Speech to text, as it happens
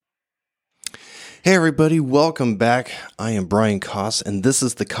Hey everybody, welcome back. I am Brian Koss, and this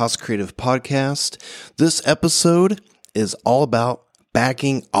is the Koss Creative Podcast. This episode is all about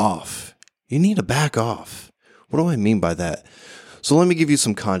backing off. You need to back off. What do I mean by that? So let me give you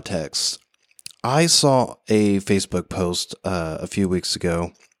some context. I saw a Facebook post a few weeks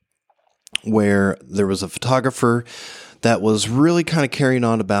ago where there was a photographer that was really kind of carrying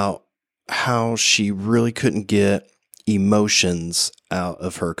on about how she really couldn't get emotions out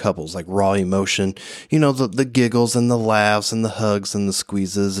of her couples, like raw emotion, the giggles and the laughs and the hugs and the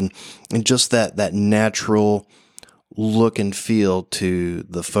squeezes and just that natural look and feel to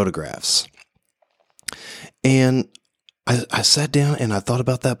the photographs. And I sat down and I thought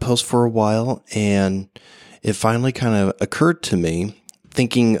about that post for a while, and it finally kind of occurred to me,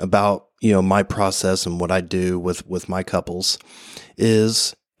 thinking about, my process and what I do with my couples,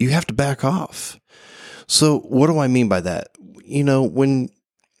 is you have to back off. So what do I mean by that? When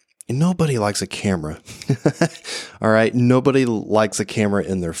nobody likes a camera, all right, nobody likes a camera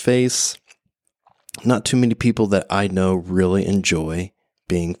in their face. Not too many people that I know really enjoy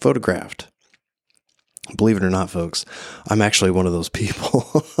being photographed. Believe it or not, folks, I'm actually one of those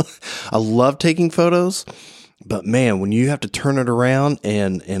people. I love taking photos, but man, when you have to turn it around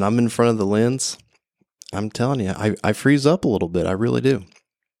and I'm in front of the lens, I'm telling you, I freeze up a little bit. I really do.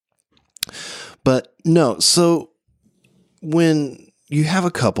 But no, so when you have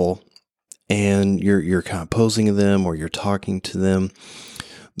a couple and you're kind of posing to them or you're talking to them,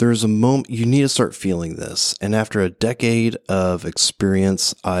 there's a moment you need to start feeling this. And after a decade of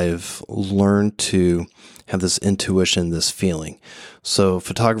experience, I've learned to have this intuition, this feeling. So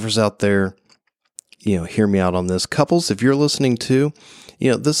photographers out there, hear me out on this. Couples, if you're listening too,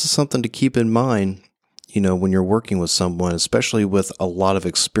 this is something to keep in mind. When you're working with someone, especially with a lot of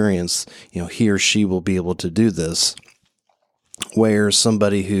experience, he or she will be able to do this. Where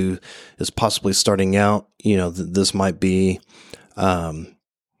somebody who is possibly starting out, this might be not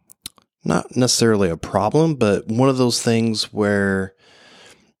necessarily a problem, but one of those things where,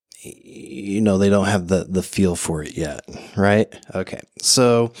 they don't have the feel for it yet, right? Okay,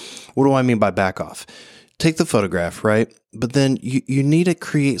 so what do I mean by back off? Take the photograph, right? But then you need to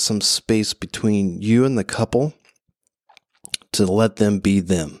create some space between you and the couple to let them be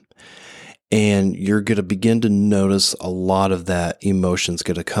them. And you're going to begin to notice a lot of that emotion's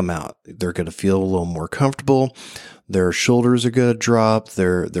going to come out. They're going to feel a little more comfortable. Their shoulders are going to drop.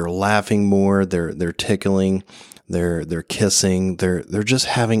 They're laughing more. They're tickling. They're kissing. They're just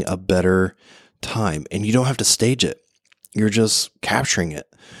having a better time. And you don't have to stage it. You're just capturing it.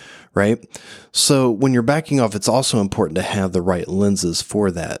 Right? So when you're backing off, it's also important to have the right lenses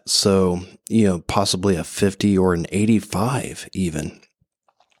for that. So, possibly a 50 or an 85 even,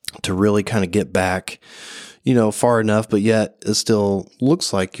 to really kind of get back, far enough, but yet it still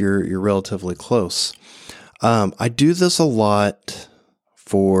looks like you're relatively close. I do this a lot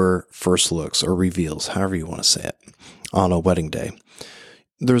for first looks or reveals, however you want to say it, on a wedding day.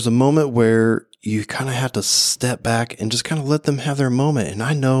 There's a moment where you kind of have to step back and just kind of let them have their moment. And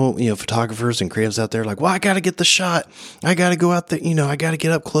I know, photographers and creatives out there are like, well, I got to get the shot. I got to go out there, I got to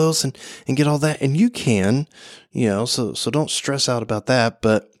get up close and get all that. And you can, so don't stress out about that,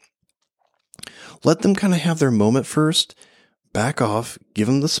 but let them kind of have their moment first, back off, give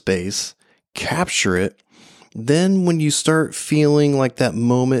them the space, capture it. Then when you start feeling like that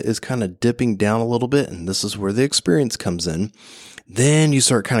moment is kind of dipping down a little bit, and this is where the experience comes in, then you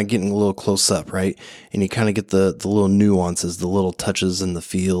start kind of getting a little close up, right? And you kind of get the little nuances, the little touches and the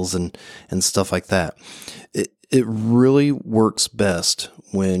feels and stuff like that. It really works best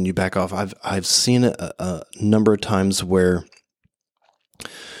when you back off. I've seen it a number of times where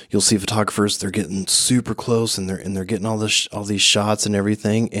you'll see photographers, they're getting super close and they're getting all these shots and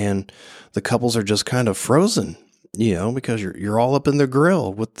everything, and the couples are just kind of frozen, because you're all up in their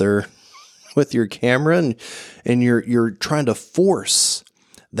grill with your camera and you're trying to force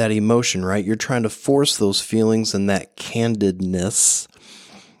that emotion, right? You're trying to force those feelings and that candidness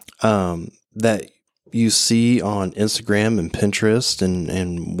that you see on Instagram and Pinterest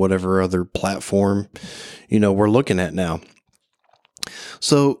and whatever other platform, we're looking at now.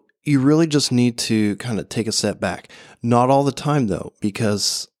 So you really just need to kind of take a step back. Not all the time though,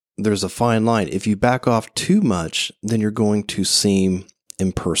 because there's a fine line. If you back off too much, then you're going to seem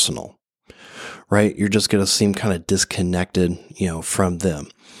impersonal, right? You're just going to seem kind of disconnected, from them.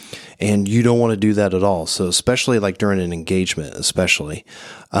 And you don't want to do that at all. So especially like during an engagement, especially,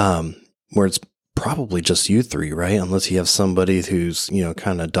 where it's probably just you three, right? Unless you have somebody who's,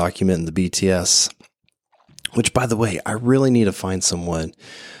 kind of documenting the BTS, which by the way, I really need to find someone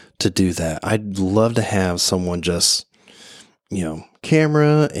to do that. I'd love to have someone just,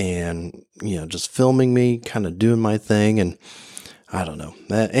 camera and, just filming me, kind of doing my thing. And I don't know.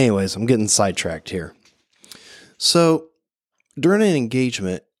 Anyways, I'm getting sidetracked here. So during an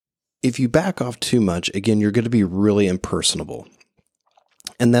engagement, if you back off too much, again, you're going to be really impersonable.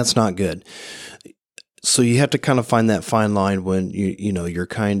 And that's not good. So you have to kind of find that fine line when you're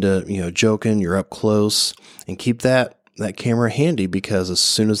kind of, joking, you're up close, and keep that camera handy, because as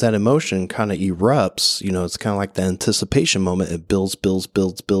soon as that emotion kind of erupts, it's kind of like the anticipation moment. It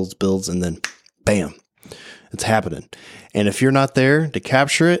builds, and then bam, it's happening. And if you're not there to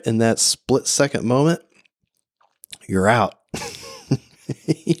capture it in that split second moment, you're out.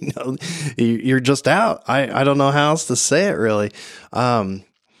 You're just out. I don't know how else to say it really.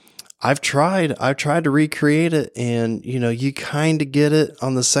 I've tried to recreate it, and you kind of get it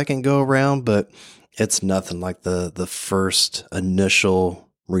on the second go around, but it's nothing like the first initial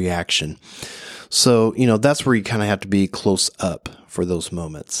reaction. So, that's where you kind of have to be close up for those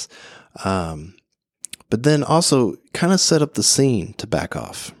moments. But then also kind of set up the scene to back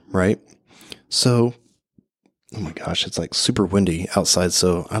off, right? So, oh my gosh, it's like super windy outside,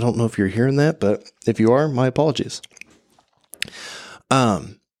 so I don't know if you're hearing that, but if you are, my apologies.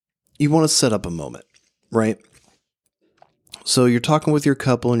 You want to set up a moment, right? So you're talking with your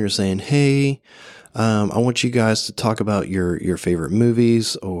couple and you're saying, hey, I want you guys to talk about your favorite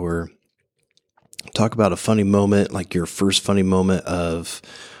movies, or talk about a funny moment, like your first funny moment of,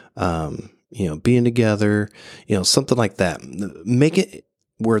 being together, something like that. Make it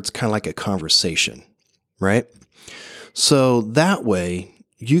where it's kind of like a conversation, right? So that way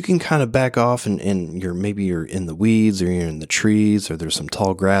you can kind of back off, and maybe you're in the weeds, or you're in the trees, or there's some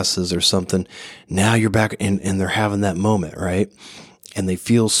tall grasses or something. Now you're back and they're having that moment, right? And they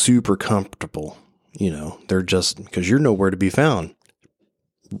feel super comfortable. They're just, because you're nowhere to be found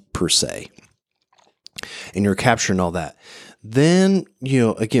per se. And you're capturing all that. Then,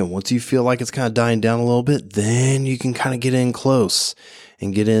 again, once you feel like it's kind of dying down a little bit, then you can kind of get in close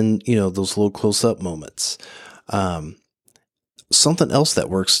and get in, those little close up moments. Something else that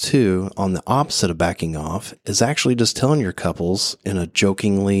works too, on the opposite of backing off, is actually just telling your couples in a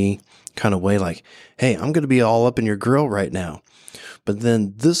jokingly kind of way, like, hey, I'm going to be all up in your grill right now. But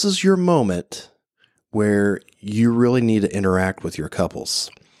then this is your moment where you really need to interact with your couples,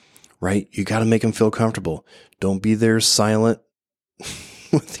 right? You got to make them feel comfortable. Don't be there silent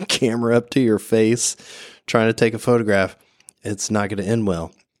with the camera up to your face, trying to take a photograph. It's not going to end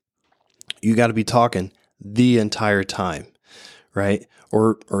well. You got to be talking the entire time. Right?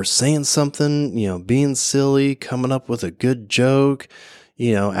 Or saying something, being silly, coming up with a good joke,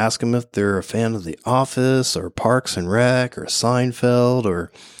 ask them if they're a fan of The Office or Parks and Rec or Seinfeld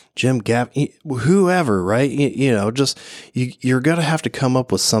or Jim Gaffigan, whoever, right? You're going to have to come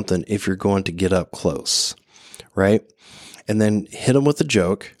up with something if you're going to get up close, right? And then hit them with a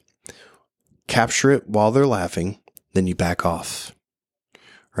joke, capture it while they're laughing, then you back off,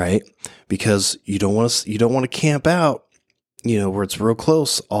 right? Because you don't want to camp out, where it's real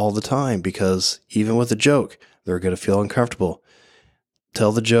close all the time, because even with a joke, they're going to feel uncomfortable.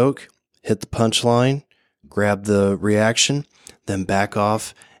 Tell the joke, hit the punchline, grab the reaction, then back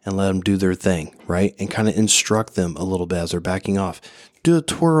off and let them do their thing, right? And kind of instruct them a little bit as they're backing off. Do a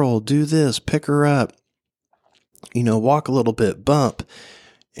twirl, do this, pick her up, walk a little bit, bump,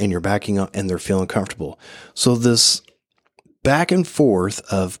 and you're backing up and they're feeling comfortable. So this back and forth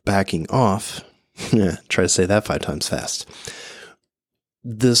of backing off, try to say that 5 times fast.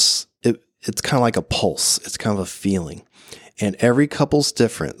 It's kind of like a pulse. It's kind of a feeling. And every couple's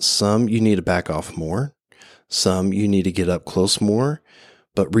different. Some you need to back off more. Some you need to get up close more.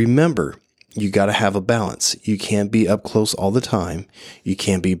 But remember, you got to have a balance. You can't be up close all the time. You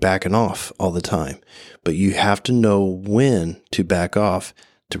can't be backing off all the time. But you have to know when to back off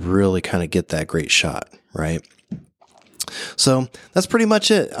to really kind of get that great shot, right? So that's pretty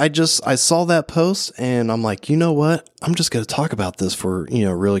much it. I saw that post and I'm like, you know what? I'm just going to talk about this for,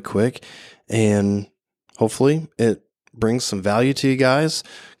 really quick, and hopefully it brings some value to you guys.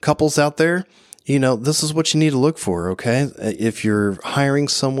 Couples out there, this is what you need to look for. Okay. If you're hiring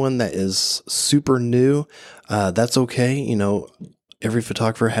someone that is super new, that's okay. Every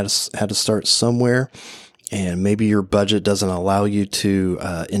photographer had to start somewhere. And maybe your budget doesn't allow you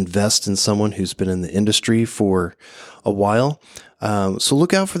to invest in someone who's been in the industry for a while. So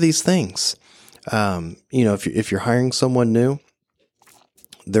look out for these things. If you're hiring someone new,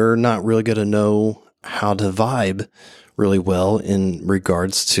 they're not really going to know how to vibe really well in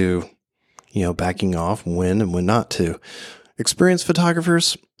regards to, backing off when and when not to. Experienced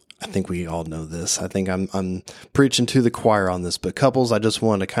photographers, I think we all know this. I think I'm preaching to the choir on this, but couples, I just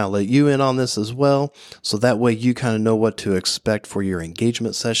wanted to kind of let you in on this as well. So that way you kind of know what to expect for your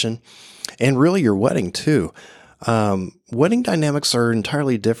engagement session. and really your wedding too. Wedding dynamics are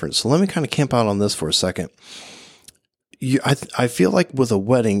entirely different. So let me kind of camp out on this for a second. I feel like with a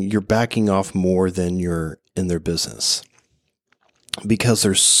wedding, you're backing off more than you're in their business, because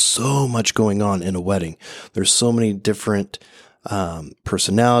there's so much going on in a wedding. There's so many different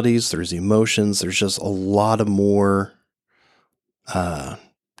personalities. There's emotions. There's just a lot of more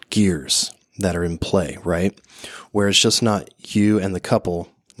gears that are in play, right? Where it's just not you and the couple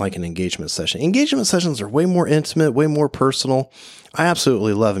like an engagement session. Engagement sessions are way more intimate, way more personal. I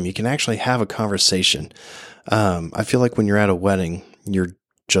absolutely love them. You can actually have a conversation. I feel like when you're at a wedding, you're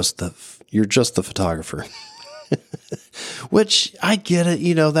just the photographer. Which I get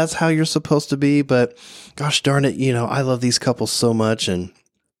it, that's how you're supposed to be, but gosh darn it, I love these couples so much, and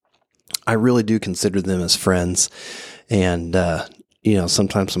I really do consider them as friends. And,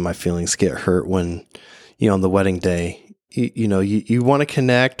 sometimes when my feelings get hurt when, on the wedding day, you want to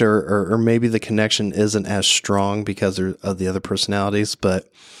connect, or maybe the connection isn't as strong because of the other personalities, but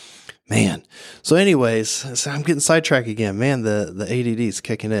man. So anyways, so I'm getting sidetracked again, man, the ADD is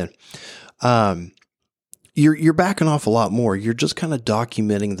kicking in. You're backing off a lot more. You're just kind of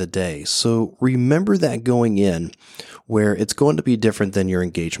documenting the day. So remember that going in, where it's going to be different than your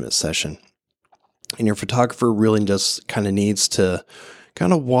engagement session. And your photographer really just kind of needs to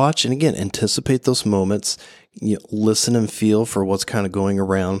kind of watch and, again, anticipate those moments, listen and feel for what's kind of going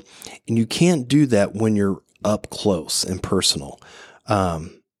around. And you can't do that when you're up close and personal.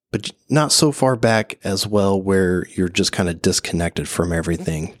 But not so far back as well where you're just kind of disconnected from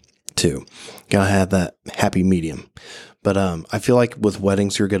everything too. Gotta have that happy medium. But I feel like with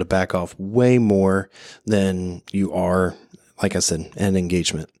weddings, you're going to back off way more than you are, like I said, an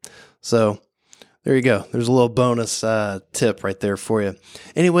engagement. So there you go. There's a little bonus tip right there for you.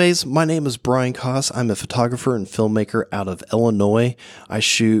 Anyways, my name is Brian Koss. I'm a photographer and filmmaker out of Illinois. I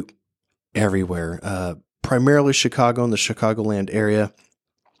shoot everywhere, primarily Chicago and the Chicagoland area.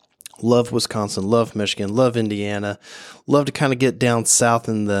 Love Wisconsin, love Michigan, love Indiana, love to kind of get down south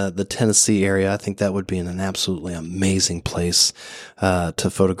in the Tennessee area. I think that would be an absolutely amazing place to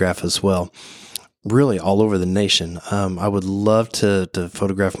photograph as well. Really all over the nation. I would love to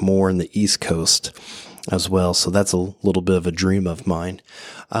photograph more in the East Coast as well. So that's a little bit of a dream of mine.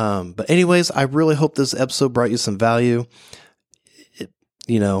 But anyways, I really hope this episode brought you some value.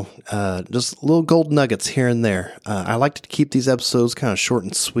 Just little gold nuggets here and there. I like to keep these episodes kind of short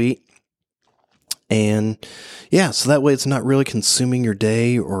and sweet. And yeah, so that way it's not really consuming your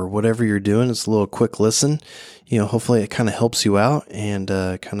day or whatever you're doing. It's a little quick listen. Hopefully it kind of helps you out and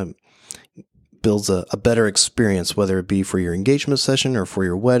kind of builds a better experience, whether it be for your engagement session or for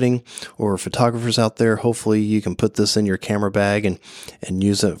your wedding, or photographers out there. Hopefully you can put this in your camera bag and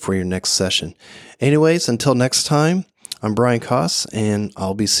use it for your next session. Anyways, until next time, I'm Brian Koss, and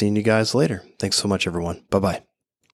I'll be seeing you guys later. Thanks so much, everyone. Bye-bye.